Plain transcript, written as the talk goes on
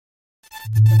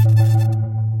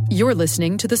You're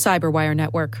listening to the Cyberwire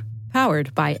Network,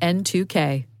 powered by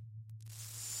N2K.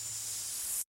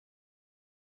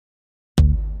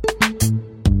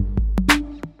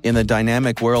 In the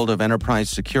dynamic world of enterprise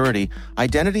security,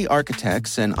 identity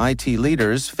architects and IT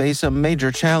leaders face a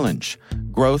major challenge.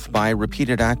 Growth by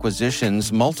repeated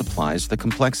acquisitions multiplies the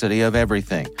complexity of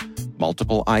everything.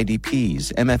 Multiple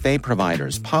IDPs, MFA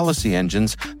providers, policy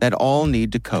engines that all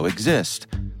need to coexist.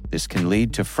 This can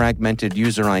lead to fragmented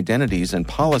user identities and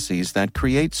policies that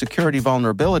create security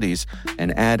vulnerabilities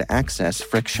and add access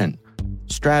friction.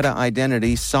 Strata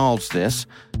Identity solves this.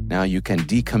 Now you can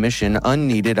decommission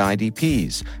unneeded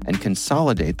IDPs and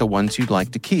consolidate the ones you'd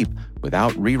like to keep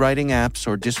without rewriting apps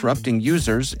or disrupting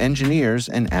users, engineers,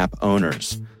 and app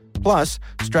owners. Plus,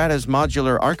 Strata's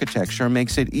modular architecture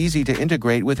makes it easy to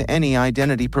integrate with any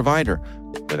identity provider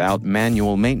without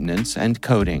manual maintenance and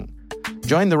coding.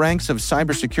 Join the ranks of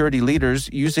cybersecurity leaders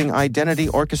using identity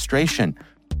orchestration.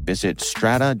 Visit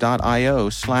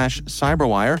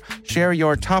strata.io/cyberwire, share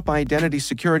your top identity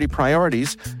security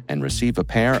priorities, and receive a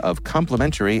pair of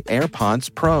complimentary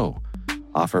AirPods Pro.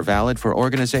 Offer valid for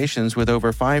organizations with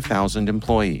over 5,000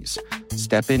 employees.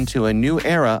 Step into a new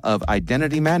era of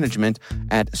identity management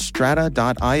at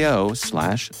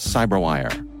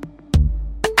strata.io/cyberwire.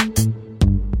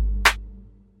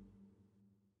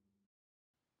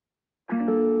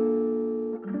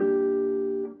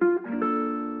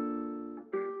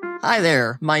 Hi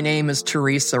there, my name is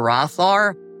Teresa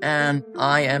Rothar, and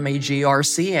I am a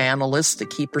GRC analyst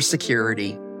at Keeper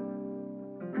Security.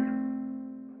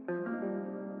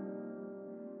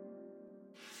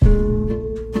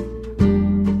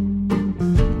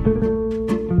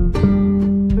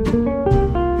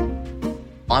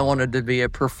 I wanted to be a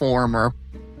performer,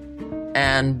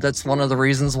 and that's one of the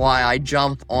reasons why I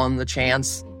jumped on the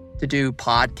chance to do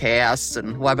podcasts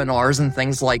and webinars and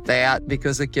things like that,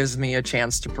 because it gives me a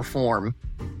chance to perform.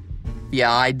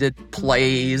 Yeah, I did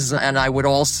plays, and I would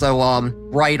also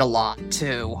write a lot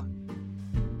too.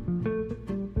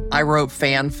 I wrote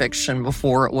fan fiction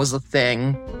before it was a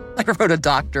thing. I wrote a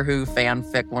Doctor Who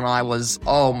fanfic when I was,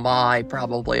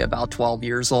 probably about 12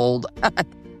 years old.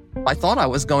 I thought I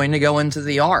was going to go into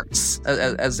the arts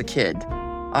as a kid.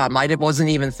 I wasn't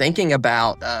even thinking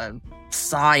about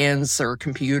science or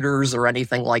computers or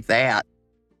anything like that.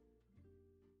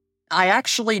 I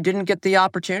actually didn't get the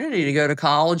opportunity to go to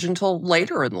college until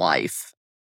later in life.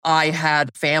 I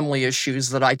had family issues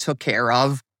that I took care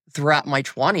of throughout my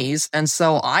 20s, and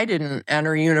so I didn't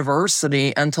enter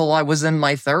university until I was in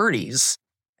my 30s.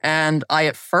 And I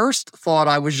at first thought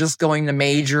I was just going to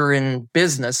major in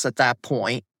business at that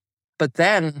point. But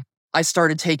then I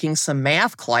started taking some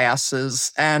math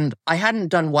classes, and I hadn't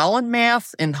done well in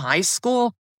math in high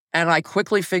school, and I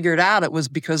quickly figured out it was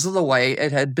because of the way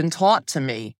it had been taught to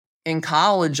me. In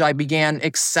college, I began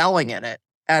excelling in it,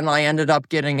 and I ended up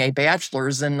getting a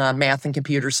bachelor's in math and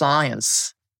computer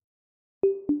science.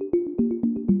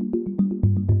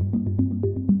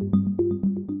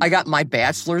 I got my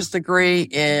bachelor's degree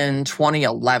in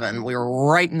 2011. We were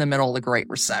right in the middle of the Great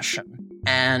Recession,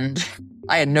 and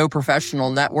I had no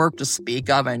professional network to speak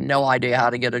of. I had no idea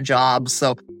how to get a job.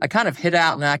 So I kind of hid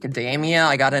out in academia.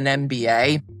 I got an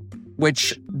MBA,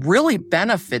 which really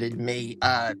benefited me.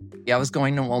 I was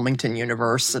going to Wilmington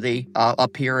University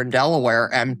up here in Delaware,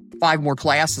 and 5 more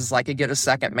classes I could get a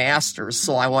second master's.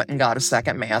 So I went and got a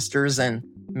second master's in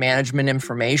management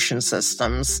information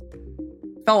systems.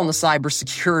 Fell into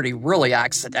cybersecurity really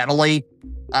accidentally.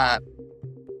 A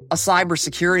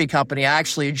cybersecurity company,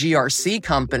 actually a GRC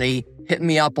company, hit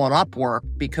me up on Upwork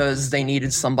because they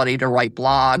needed somebody to write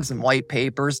blogs and white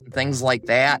papers and things like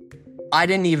that. I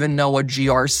didn't even know what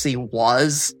GRC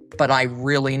was, but I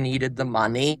really needed the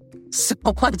money. So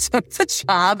I took the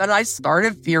job and I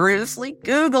started furiously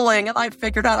Googling, and I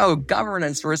figured out,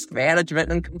 governance, risk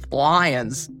management, and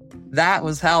compliance. That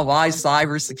was how my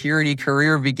cybersecurity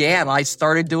career began. I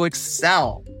started to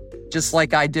excel, just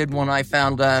like I did when I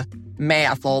found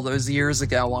math all those years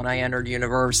ago when I entered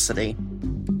university.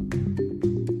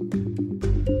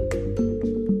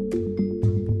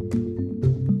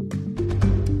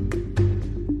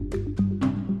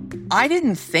 I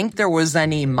didn't think there was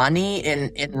any money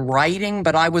in writing,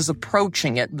 but I was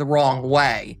approaching it the wrong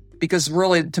way. Because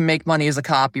really, to make money as a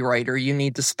copywriter, you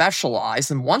need to specialize.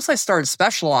 And once I started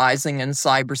specializing in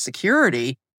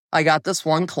cybersecurity, I got this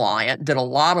one client, did a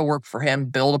lot of work for him,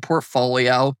 built a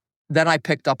portfolio. Then I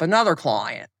picked up another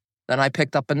client. Then I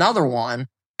picked up another one.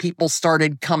 People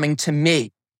started coming to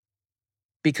me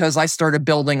because I started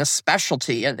building a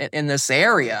specialty in this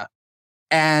area.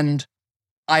 And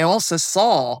I also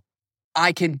saw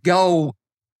I could go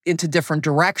into different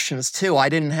directions too. I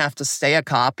didn't have to stay a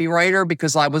copywriter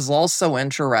because I was also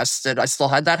interested. I still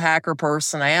had that hacker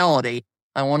personality.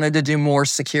 I wanted to do more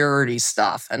security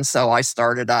stuff. And so I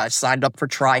signed up for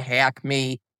Try Hack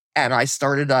Me, and I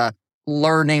started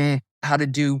learning how to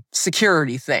do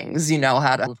security things,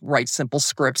 how to write simple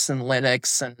scripts in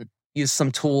Linux and use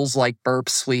some tools like Burp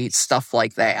Suite, stuff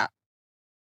like that.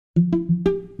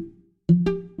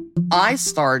 I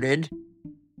started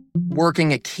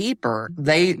working at Keeper.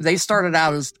 They started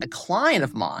out as a client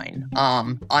of mine.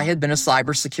 I had been a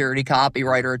cybersecurity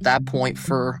copywriter at that point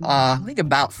for, I think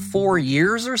about 4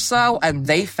 years or so, and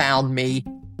they found me.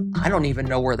 I don't even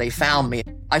know where they found me.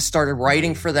 I started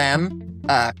writing for them,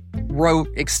 wrote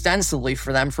extensively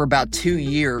for them for about 2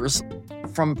 years.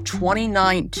 From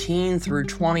 2019 through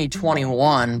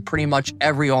 2021, pretty much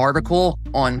every article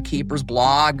on Keeper's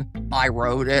blog, I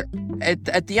wrote it.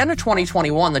 At the end of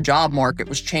 2021, the job market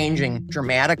was changing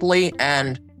dramatically,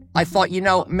 and I thought,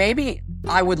 maybe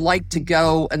I would like to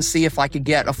go and see if I could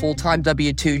get a full-time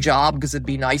W-2 job because it'd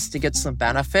be nice to get some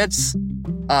benefits.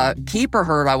 Keeper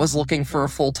heard I was looking for a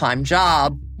full-time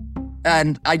job,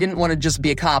 and I didn't want to just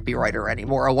be a copywriter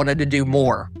anymore. I wanted to do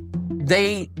more.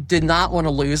 They did not want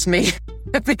to lose me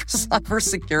because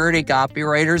cybersecurity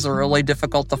copywriters are really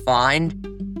difficult to find.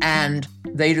 And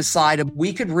they decided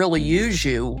we could really use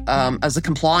you as a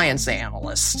compliance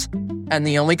analyst. And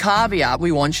the only caveat,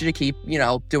 we want you to keep,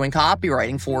 doing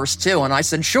copywriting for us too. And I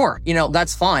said, sure,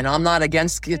 that's fine. I'm not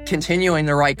against continuing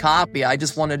to write copy. I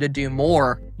just wanted to do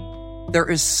more. There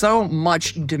is so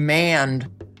much demand,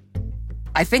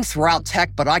 I think, throughout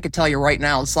tech, but I could tell you right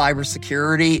now in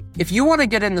cybersecurity, if you want to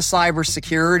get into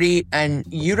cybersecurity and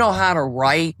you know how to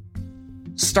write,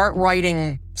 start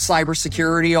writing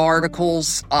cybersecurity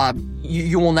articles.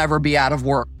 You will never be out of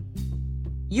work.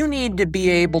 You need to be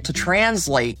able to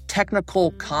translate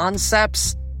technical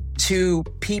concepts to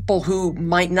people who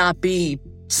might not be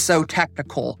so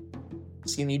technical.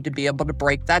 So you need to be able to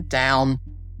break that down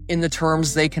in the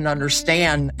terms they can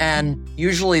understand. And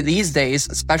usually these days,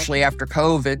 especially after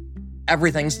COVID,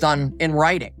 everything's done in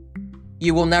writing.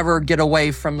 You will never get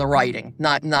away from the writing,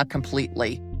 not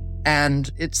completely. And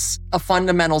it's a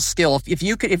fundamental skill. If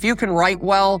you can write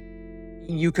well,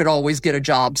 you could always get a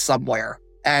job somewhere.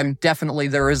 And definitely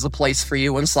there is a place for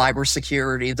you in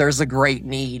cybersecurity. There's a great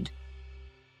need.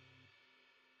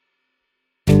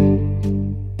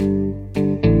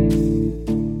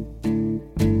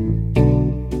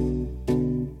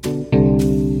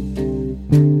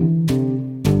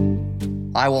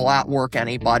 I will outwork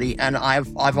anybody, and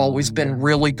I've always been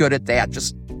really good at that.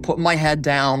 Just put my head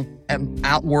down and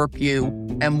outwork you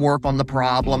and work on the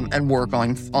problem and work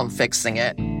on fixing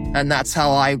it. And that's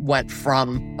how I went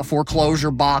from a foreclosure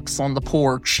box on the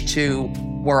porch to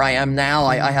where I am now.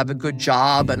 I have a good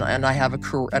job and I have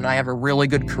a really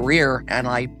good career, and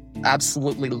I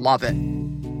absolutely love it.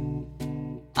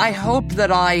 I hope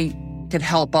that I could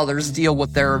help others deal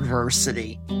with their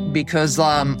adversity, because a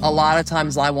lot of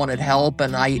times I wanted help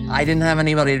and I didn't have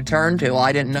anybody to turn to.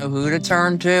 I didn't know who to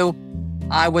turn to.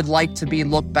 I would like to be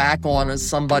looked back on as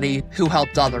somebody who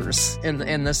helped others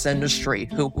in this industry,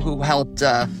 who helped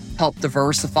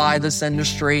diversify this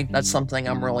industry. That's something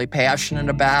I'm really passionate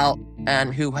about,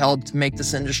 and who helped make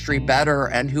this industry better,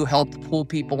 and who helped pull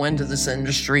people into this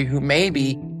industry who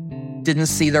maybe didn't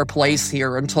see their place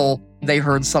here until they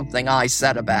heard something I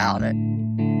said about it.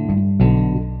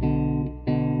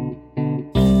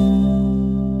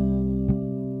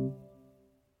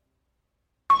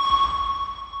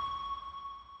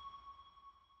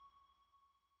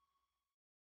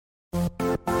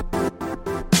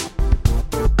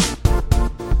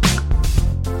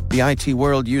 The IT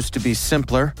world used to be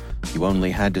simpler. You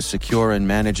only had to secure and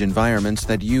manage environments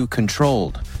that you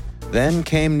controlled. Then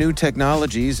came new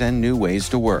technologies and new ways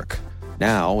to work.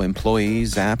 Now,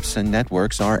 employees, apps, and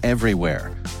networks are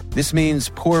everywhere. This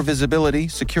means poor visibility,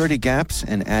 security gaps,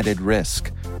 and added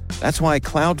risk. That's why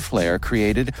Cloudflare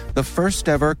created the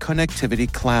first-ever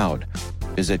connectivity cloud.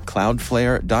 Visit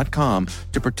cloudflare.com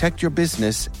to protect your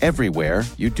business everywhere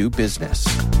you do business.